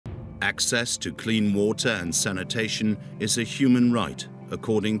Access to clean water and sanitation is a human right,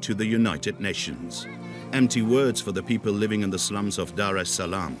 according to the United Nations. Empty words for the people living in the slums of Dar es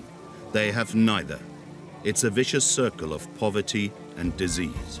Salaam. They have neither. It's a vicious circle of poverty and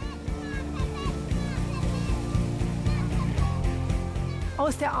disease.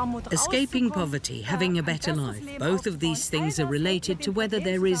 Escaping poverty, having a better life, both of these things are related to whether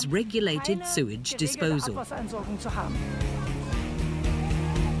there is regulated sewage disposal.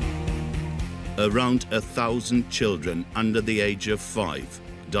 Around 1,000 children under the age of 5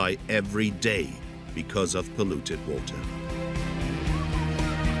 die every day because of polluted water.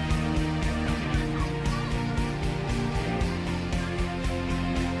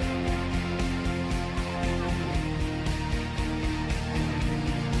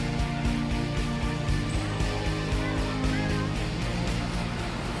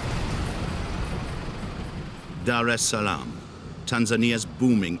 Dar es Salaam, Tanzania's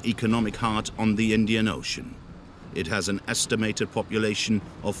booming economic heart on the Indian Ocean. It has an estimated population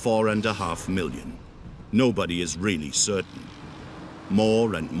of 4.5 million. Nobody is really certain.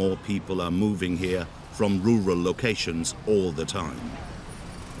 More and more people are moving here from rural locations all the time.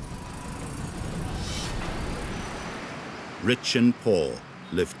 Rich and poor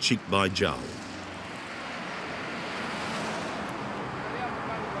live cheek by jowl.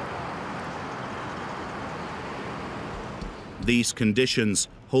 These conditions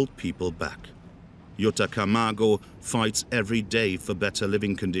hold people back. Jutta Camargo fights every day for better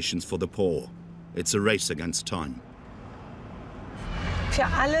living conditions for the poor. It's a race against time.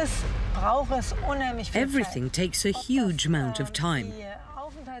 Everything takes a huge amount of time.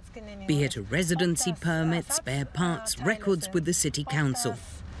 Be it a residency permit, spare parts, records with the city council.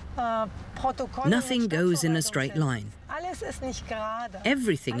 Nothing goes in a straight line.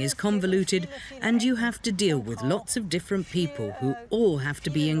 Everything is convoluted, and you have to deal with lots of different people who all have to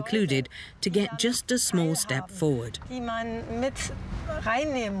be included to get just a small step forward. And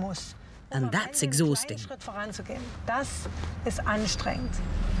that's exhausting.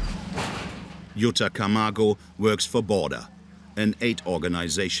 Jutta Camargo works for Border, an aid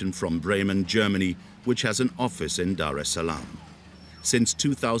organization from Bremen, Germany, which has an office in Dar es Salaam. Since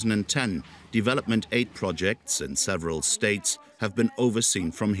 2010, development aid projects in several states have been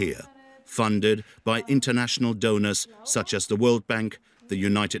overseen from here, funded by international donors such as the World Bank, the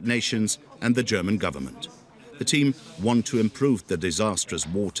United Nations and the German government. The team want to improve the disastrous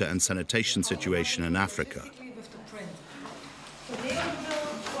water and sanitation situation in Africa.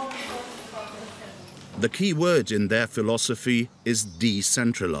 The key word in their philosophy is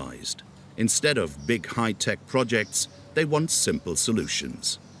decentralized. Instead of big high-tech projects, they want simple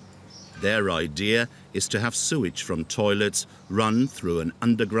solutions. Their idea is to have sewage from toilets run through an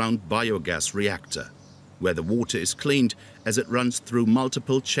underground biogas reactor, where the water is cleaned as it runs through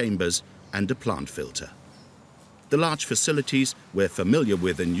multiple chambers and a plant filter. The large facilities we're familiar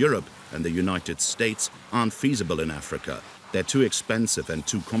with in Europe and the United States aren't feasible in Africa. They're too expensive and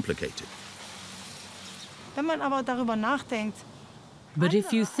too complicated. But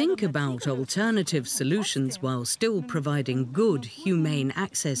if you think about alternative solutions while still providing good, humane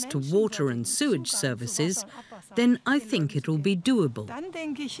access to water and sewage services, then I think it'll be doable.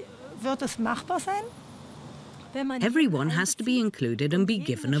 Everyone has to be included and be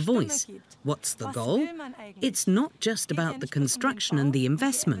given a voice. What's the goal? It's not just about the construction and the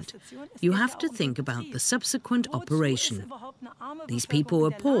investment. You have to think about the subsequent operation. These people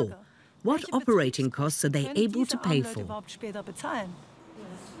are poor. What operating costs are they able to pay for?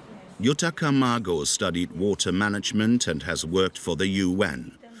 Jutta Camargo studied water management and has worked for the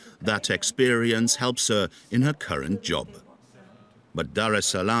UN. That experience helps her in her current job. But Dar es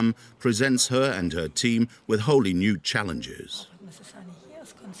Salaam presents her and her team with wholly new challenges.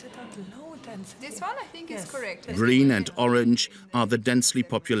 This one, I think, is correct. Green and orange are the densely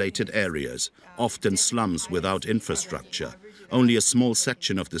populated areas, often slums without infrastructure. Only a small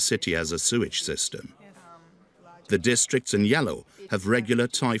section of the city has a sewage system. The districts in yellow have regular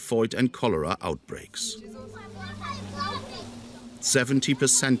typhoid and cholera outbreaks.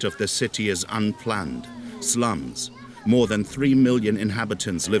 70% of the city is unplanned, slums. More than 3 million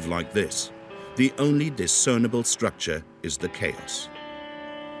inhabitants live like this. The only discernible structure is the chaos.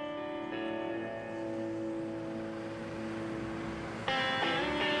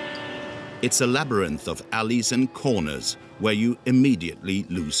 It's a labyrinth of alleys and corners where you immediately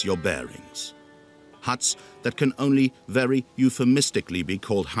lose your bearings. Huts that can only very euphemistically be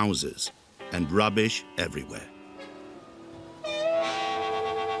called houses, and rubbish everywhere.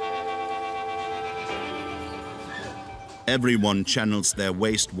 Everyone channels their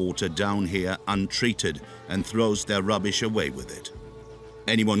wastewater down here untreated and throws their rubbish away with it.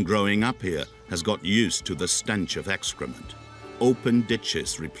 Anyone growing up here has got used to the stench of excrement. Open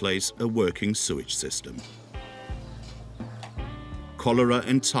ditches replace a working sewage system. Cholera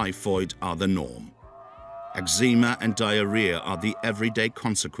and typhoid are the norm. Eczema and diarrhea are the everyday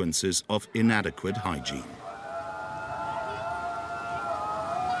consequences of inadequate hygiene.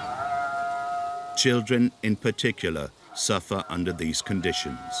 Children, in particular, suffer under these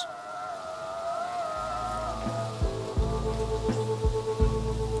conditions.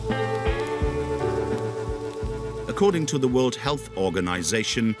 According to the World Health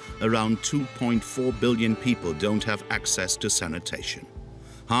Organization, around 2.4 billion people don't have access to sanitation.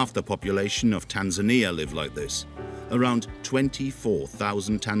 Half the population of Tanzania live like this. Around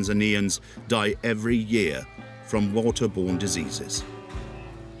 24,000 Tanzanians die every year from waterborne diseases.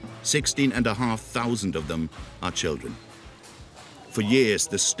 16,500 of them are children. For years,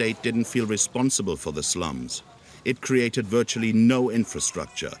 the state didn't feel responsible for the slums. It created virtually no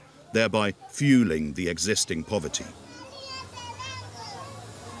infrastructure, thereby fueling the existing poverty.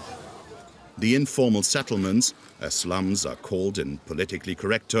 The informal settlements, as slums are called in politically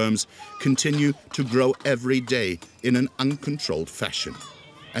correct terms, continue to grow every day in an uncontrolled fashion.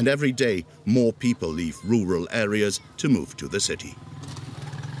 And every day, more people leave rural areas to move to the city.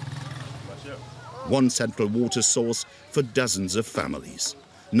 One central water source for dozens of families.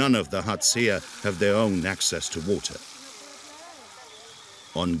 None of the huts here have their own access to water.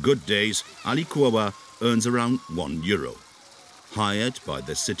 On good days, Alikuwa earns around €1. Hired by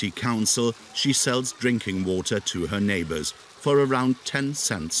the city council, she sells drinking water to her neighbors for around 10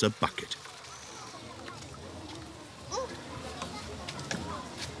 cents a bucket.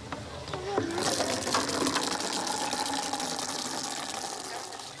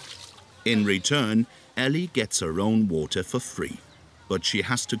 In return, Ellie gets her own water for free, but she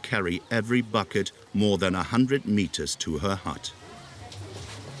has to carry every bucket more than 100 meters to her hut.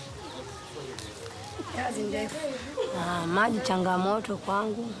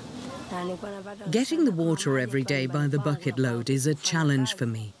 Getting the water every day by the bucket load is a challenge for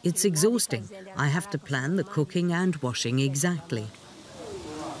me. It's exhausting. I have to plan the cooking and washing exactly.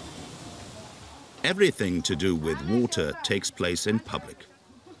 Everything to do with water takes place in public.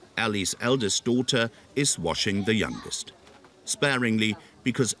 Ali's eldest daughter is washing the youngest, sparingly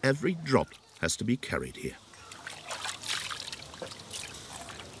because every drop has to be carried here.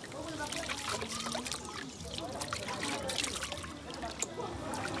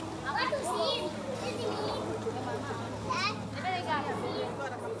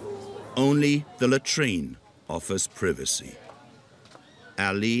 Only the latrine offers privacy.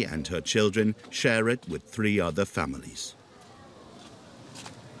 Ali and her children share it with 3 other families.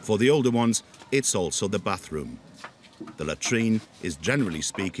 For the older ones, it's also the bathroom. The latrine is, generally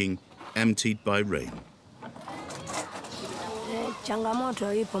speaking, emptied by rain.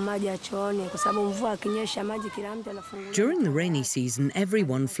 During the rainy season,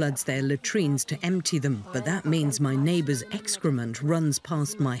 everyone floods their latrines to empty them, but that means my neighbour's excrement runs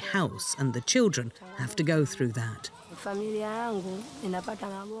past my house and the children have to go through that.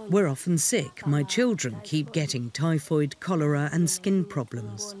 We're often sick. My children keep getting typhoid, cholera and skin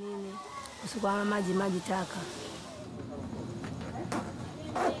problems.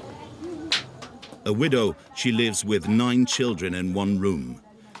 A widow, she lives with 9 children in one room,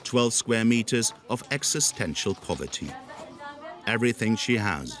 12 square meters of existential poverty. Everything she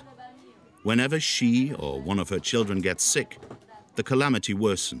has. Whenever she or one of her children gets sick, the calamity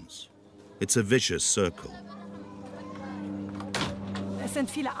worsens. It's a vicious circle.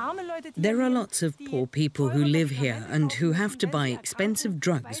 There are lots of poor people who live here and who have to buy expensive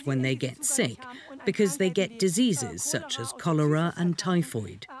drugs when they get sick because they get diseases such as cholera and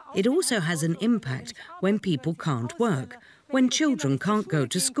typhoid. It also has an impact when people can't work, when children can't go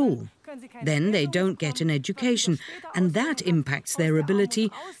to school. Then they don't get an education, and that impacts their ability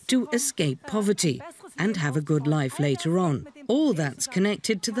to escape poverty and have a good life later on. All that's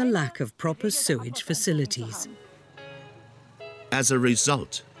connected to the lack of proper sewage facilities. As a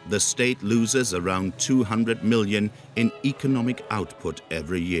result, the state loses around 200 million in economic output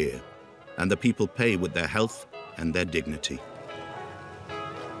every year, and the people pay with their health and their dignity.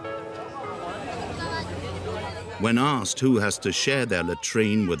 When asked who has to share their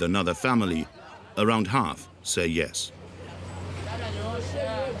latrine with another family, around half say yes.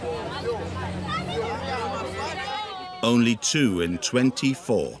 Only 2 in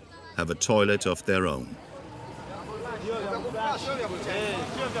 24 have a toilet of their own.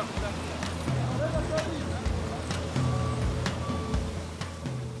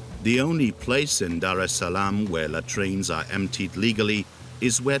 The only place in Dar es Salaam where latrines are emptied legally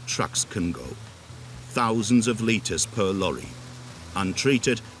is where trucks can go. Thousands of litres per lorry.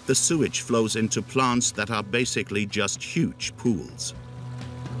 Untreated, the sewage flows into plants that are basically just huge pools.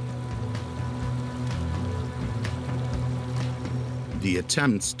 The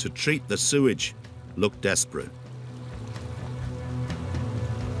attempts to treat the sewage look desperate.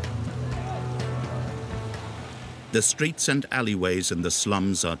 The streets and alleyways in the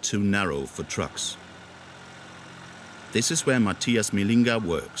slums are too narrow for trucks. This is where Matthias Milinga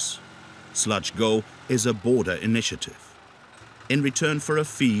works. Sludge Go is a border initiative. In return for a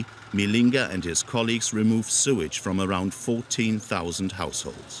fee, Milinga and his colleagues remove sewage from around 14,000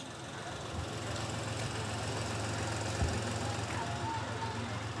 households.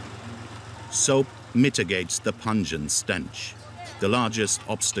 Soap mitigates the pungent stench. The largest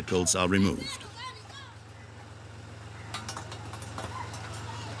obstacles are removed.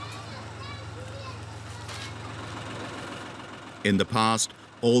 In the past,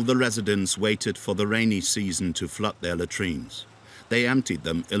 all the residents waited for the rainy season to flood their latrines. They emptied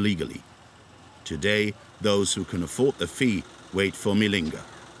them illegally. Today, those who can afford the fee wait for Milinga.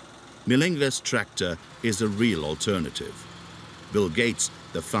 Milinga's tractor is a real alternative. Bill Gates,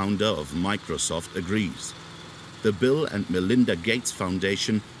 the founder of Microsoft, agrees. The Bill and Melinda Gates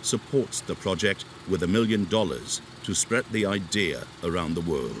Foundation supports the project with $1 million to spread the idea around the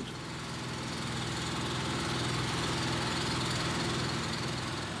world.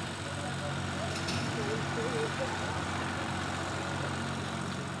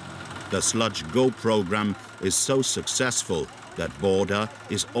 The Sludge Go program is so successful that Border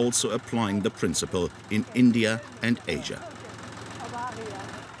is also applying the principle in India and Asia.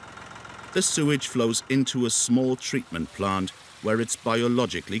 The sewage flows into a small treatment plant where it's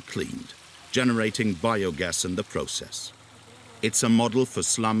biologically cleaned, generating biogas in the process. It's a model for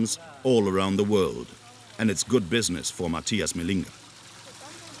slums all around the world, and it's good business for Matthias Milinga.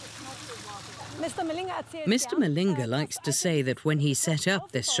 Mr. Milinga likes to say that when he set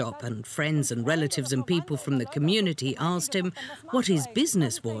up this shop and friends and relatives and people from the community asked him what his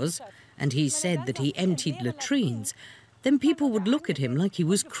business was, and he said that he emptied latrines, then people would look at him like he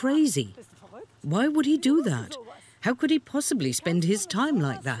was crazy. Why would he do that? How could he possibly spend his time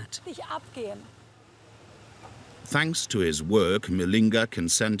like that? Thanks to his work, Milinga can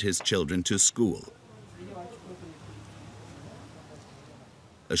send his children to school.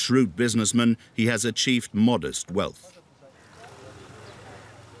 A shrewd businessman, he has achieved modest wealth.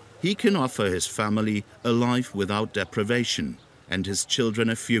 He can offer his family a life without deprivation and his children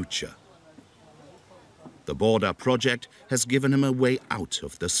a future. The Border project has given him a way out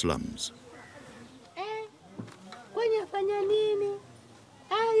of the slums.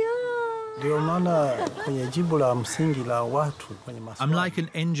 I'm like an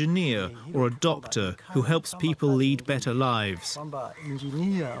engineer or a doctor who helps people lead better lives.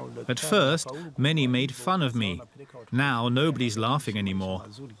 At first, many made fun of me. Now, nobody's laughing anymore.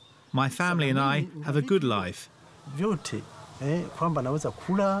 My family and I have a good life.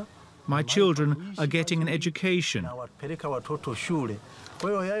 My children are getting an education.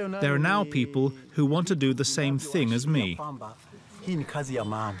 There are now people who want to do the same thing as me.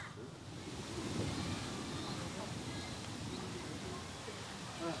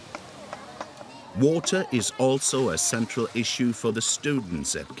 Water is also a central issue for the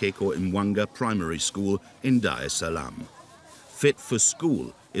students at Keko Imwanga Primary School in Dar es Salaam. Fit for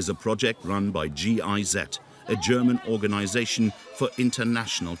School is a project run by GIZ, a German organization for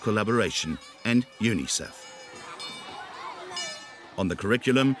international collaboration, and UNICEF. On the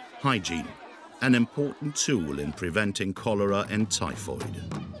curriculum, hygiene, an important tool in preventing cholera and typhoid.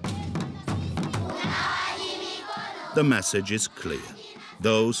 The message is clear.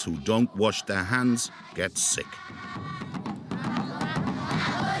 Those who don't wash their hands get sick.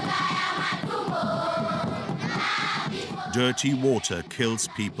 Dirty water kills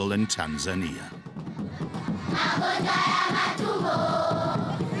people in Tanzania.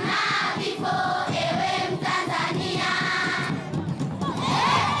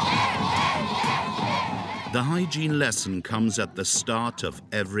 The hygiene lesson comes at the start of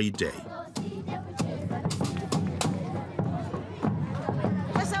every day.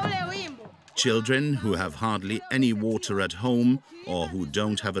 Children who have hardly any water at home or who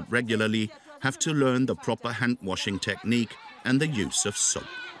don't have it regularly have to learn the proper hand washing technique and the use of soap.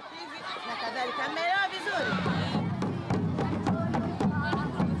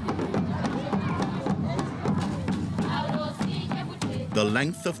 The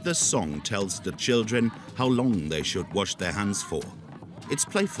length of the song tells the children how long they should wash their hands for. It's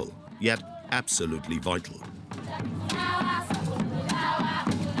playful, yet absolutely vital.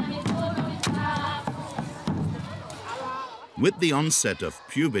 With the onset of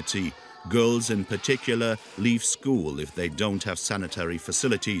puberty, Girls in particular leave school if they don't have sanitary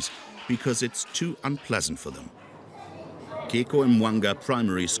facilities because it's too unpleasant for them. Keko Mwanga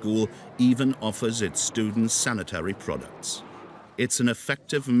Primary School even offers its students sanitary products. It's an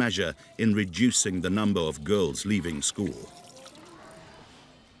effective measure in reducing the number of girls leaving school.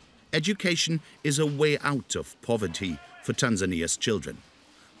 Education is a way out of poverty for Tanzania's children.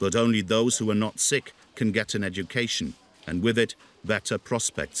 But only those who are not sick can get an education, and with it, better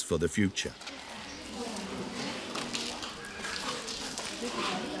prospects for the future.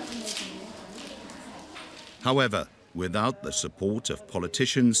 However, without the support of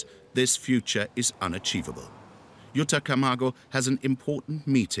politicians, this future is unachievable. Jutta Camargo has an important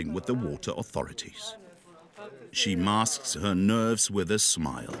meeting with the water authorities. She masks her nerves with a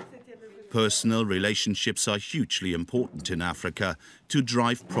smile. Personal relationships are hugely important in Africa to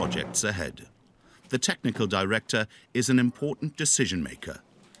drive projects ahead. The technical director is an important decision maker.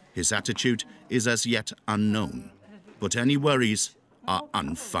 His attitude is as yet unknown, but any worries are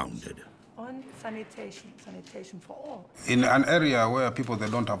unfounded. On sanitation for all. In an area where people they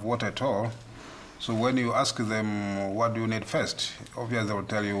don't have water at all, so when you ask them what do you need first, obviously they will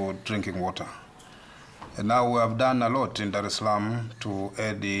tell you drinking water. And now we have done a lot in Dar es Salaam to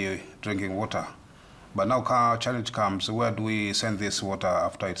add the drinking water. But now our challenge comes, where do we send this water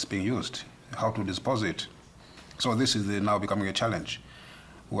after it's being used? How to dispose it? So this is now becoming a challenge.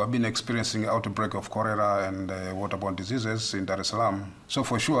 We have been experiencing outbreak of cholera and waterborne diseases in Dar es Salaam. So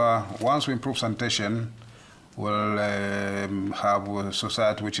for sure, once we improve sanitation, we'll have a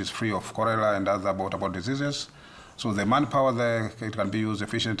society which is free of cholera and other waterborne diseases. So the manpower there, it can be used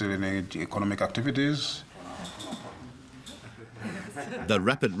efficiently in economic activities. The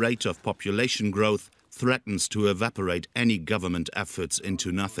rapid rate of population growth threatens to evaporate any government efforts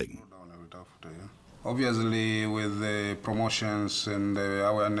into nothing. Obviously, with the promotions and the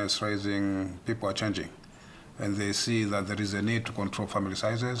awareness raising, people are changing. And they see that there is a need to control family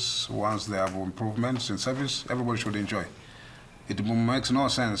sizes. Once they have improvements in service, everybody should enjoy. It makes no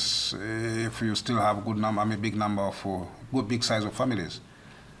sense if you still have big number of big size of families.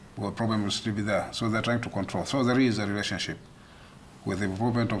 Well, problem will still be there. So they're trying to control. So there is a relationship with the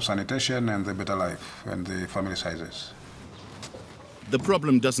improvement of sanitation and the better life and the family sizes. The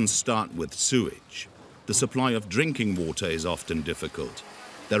problem doesn't start with sewage. The supply of drinking water is often difficult.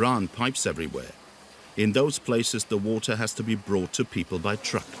 There aren't pipes everywhere. In those places, the water has to be brought to people by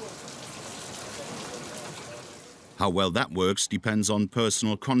truck. How well that works depends on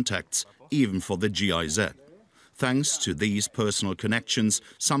personal contacts, even for the GIZ. Thanks to these personal connections,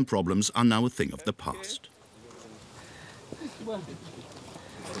 some problems are now a thing of the past.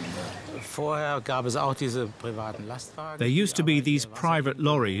 There used to be these private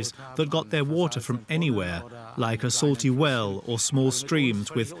lorries that got their water from anywhere, like a salty well or small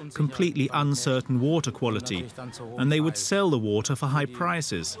streams with completely uncertain water quality, and they would sell the water for high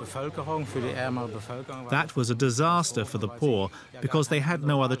prices. That was a disaster for the poor because they had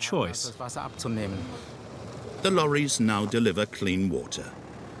no other choice. The lorries now deliver clean water.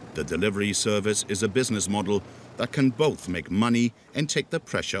 The delivery service is a business model that can both make money and take the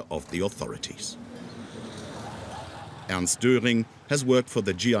pressure off the authorities. Ernst Döring has worked for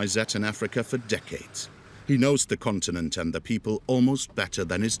the GIZ in Africa for decades. He knows the continent and the people almost better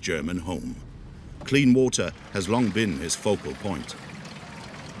than his German home. Clean water has long been his focal point.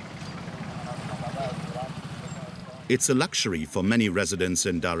 It's a luxury for many residents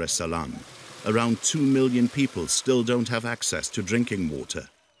in Dar es Salaam. Around 2 million people still don't have access to drinking water.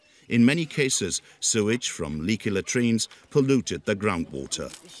 In many cases, sewage from leaky latrines polluted the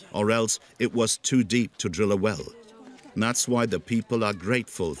groundwater, or else it was too deep to drill a well. And that's why the people are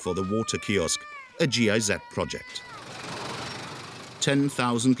grateful for the water kiosk, a GIZ project.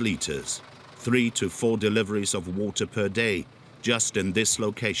 10,000 litres, 3 to 4 deliveries of water per day, just in this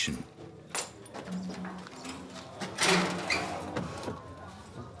location.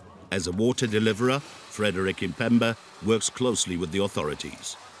 As a water deliverer, Frederick Impemba works closely with the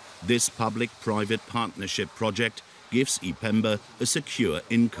authorities. This public-private partnership project gives Ipemba a secure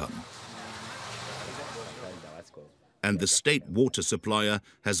income. And the state water supplier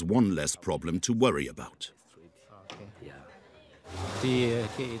has one less problem to worry about.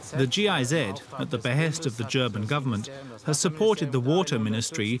 The GIZ, at the behest of the German government, has supported the water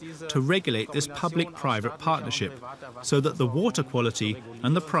ministry to regulate this public-private partnership so that the water quality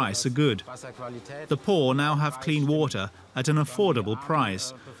and the price are good. The poor now have clean water at an affordable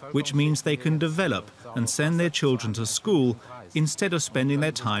price, which means they can develop and send their children to school instead of spending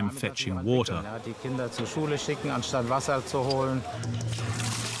their time fetching water.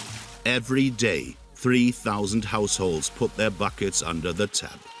 Every day, 3,000 households put their buckets under the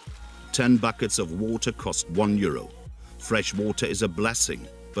tap. 10 buckets of water cost €1. Fresh water is a blessing,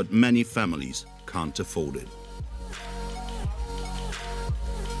 but many families can't afford it.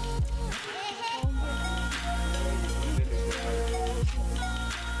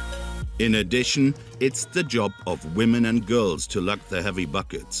 In addition, it's the job of women and girls to lug the heavy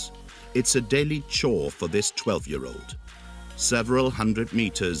buckets. It's a daily chore for this 12-year-old. Several hundred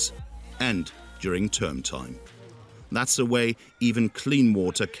meters, and during term time. That's a way even clean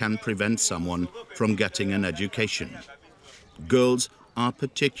water can prevent someone from getting an education. Girls are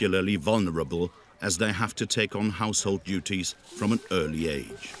particularly vulnerable as they have to take on household duties from an early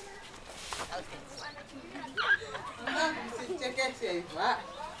age.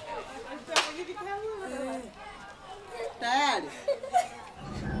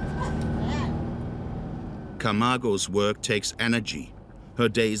 Camargo's work takes energy. Her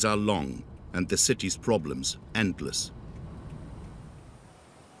days are long and the city's problems endless.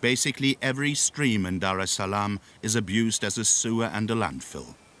 Basically, every stream in Dar es Salaam is abused as a sewer and a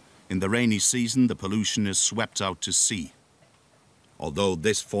landfill. In the rainy season, the pollution is swept out to sea. Although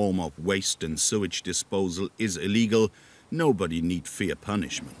this form of waste and sewage disposal is illegal, nobody need fear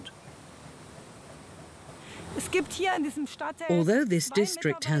punishment. Although this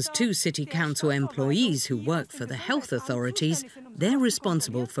district has 2 city council employees who work for the health authorities, they're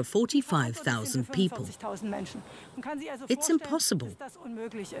responsible for 45,000 people. It's impossible.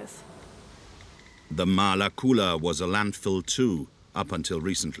 The Malakula was a landfill too, up until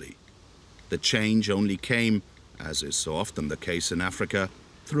recently. The change only came, as is so often the case in Africa,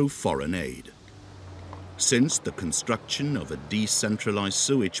 through foreign aid. Since the construction of a decentralized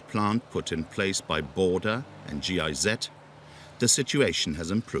sewage plant put in place by Border and GIZ, the situation has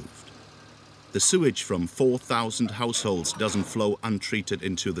improved. The sewage from 4,000 households doesn't flow untreated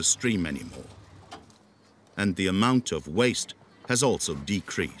into the stream anymore. And the amount of waste has also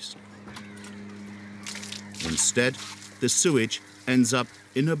decreased. Instead, the sewage ends up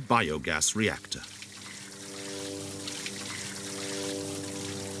in a biogas reactor.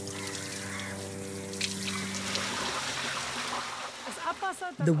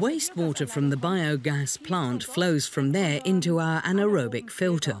 The wastewater from the biogas plant flows from there into our anaerobic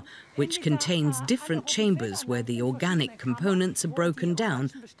filter, which contains different chambers where the organic components are broken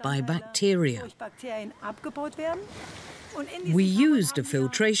down by bacteria. We used a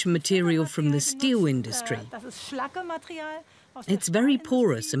filtration material from the steel industry. It's very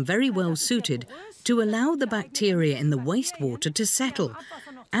porous and very well suited to allow the bacteria in the wastewater to settle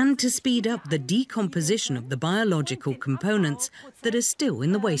and to speed up the decomposition of the biological components that are still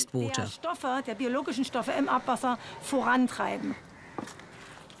in the wastewater.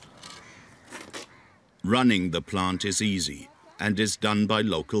 Running the plant is easy and is done by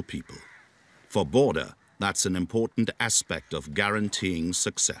local people. For Border, that's an important aspect of guaranteeing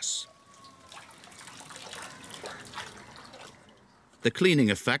success. The cleaning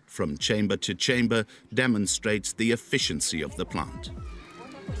effect from chamber to chamber demonstrates the efficiency of the plant.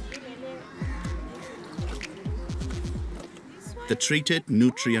 The treated,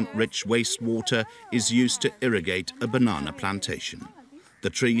 nutrient-rich wastewater is used to irrigate a banana plantation.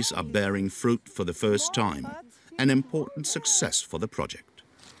 The trees are bearing fruit for the first time, an important success for the project.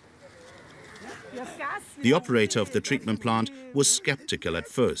 The operator of the treatment plant was skeptical at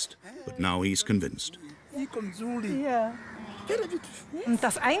first, but now he's convinced.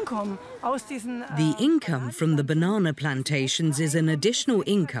 The income from the banana plantations is an additional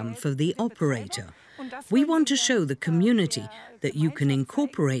income for the operator. We want to show the community that you can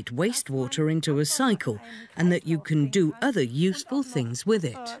incorporate wastewater into a cycle and that you can do other useful things with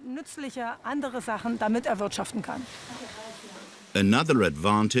it. Another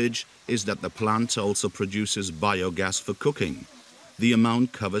advantage is that the plant also produces biogas for cooking. The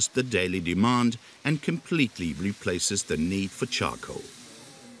amount covers the daily demand and completely replaces the need for charcoal.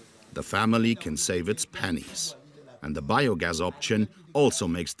 The family can save its pennies, and the biogas option also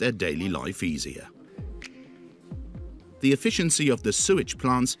makes their daily life easier. The efficiency of the sewage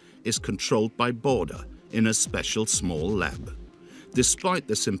plants is controlled by Border in a special small lab. Despite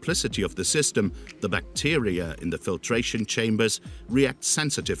the simplicity of the system, the bacteria in the filtration chambers react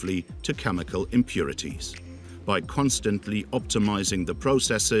sensitively to chemical impurities. By constantly optimizing the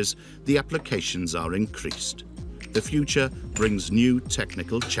processes, the applications are increased. The future brings new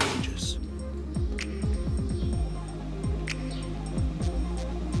technical challenges.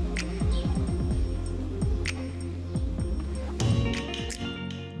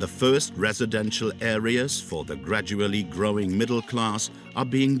 The first residential areas for the gradually growing middle class are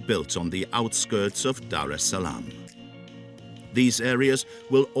being built on the outskirts of Dar es Salaam. These areas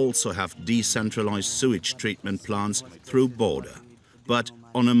will also have decentralized sewage treatment plants through Border, but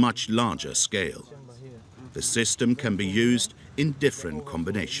on a much larger scale. The system can be used in different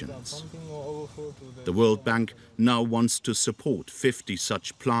combinations. The World Bank now wants to support 50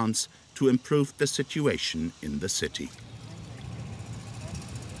 such plants to improve the situation in the city.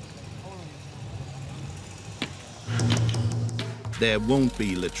 There won't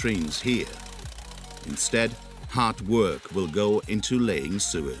be latrines here. Instead, hard work will go into laying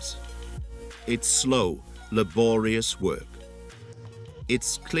sewers. It's slow, laborious work.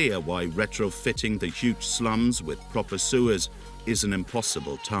 It's clear why retrofitting the huge slums with proper sewers is an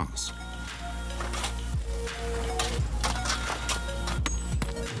impossible task.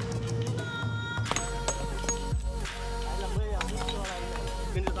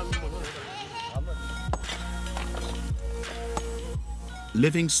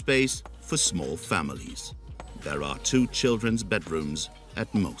 Living space for small families. There are 2 children's bedrooms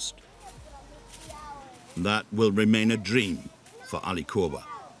at most. That will remain a dream for Ali Korba.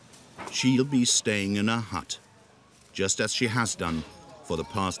 She'll be staying in a hut, just as she has done for the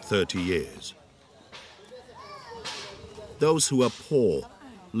past 30 years. Those who are poor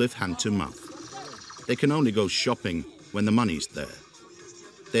live hand to mouth. They can only go shopping when the money's there.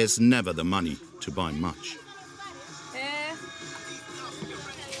 There's never the money to buy much.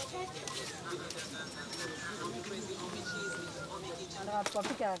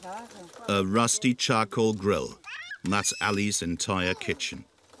 A rusty charcoal grill. That's Ali's entire kitchen.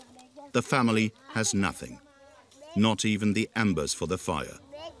 The family has nothing, not even the embers for the fire.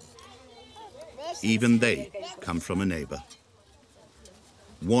 Even they come from a neighbor.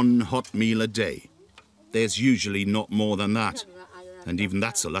 1 hot meal a day. There's usually not more than that, and even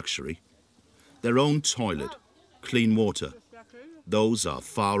that's a luxury. Their own toilet, clean water. Those are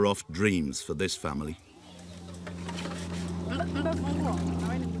far-off dreams for this family.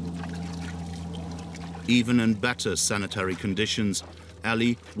 Even in better sanitary conditions,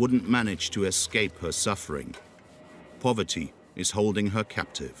 Ali wouldn't manage to escape her suffering. Poverty is holding her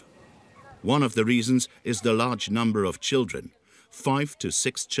captive. One of the reasons is the large number of children. 5 to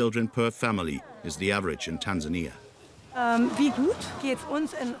 6 children per family is the average in Tanzania.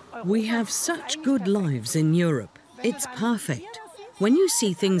 We have such good lives in Europe. It's perfect. When you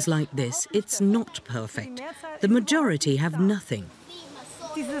see things like this, it's not perfect. The majority have nothing.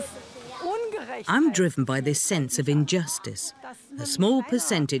 I'm driven by this sense of injustice. A small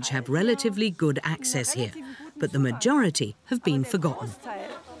percentage have relatively good access here, but the majority have been forgotten.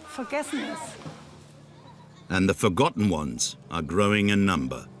 And the forgotten ones are growing in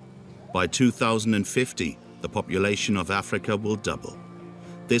number. By 2050, the population of Africa will double.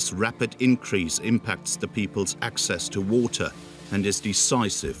 This rapid increase impacts the people's access to water and is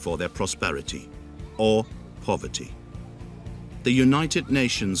decisive for their prosperity or poverty. The United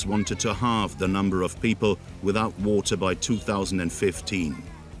Nations wanted to halve the number of people without water by 2015.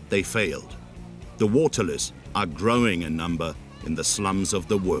 They failed. The waterless are growing in number in the slums of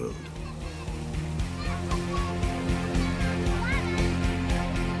the world.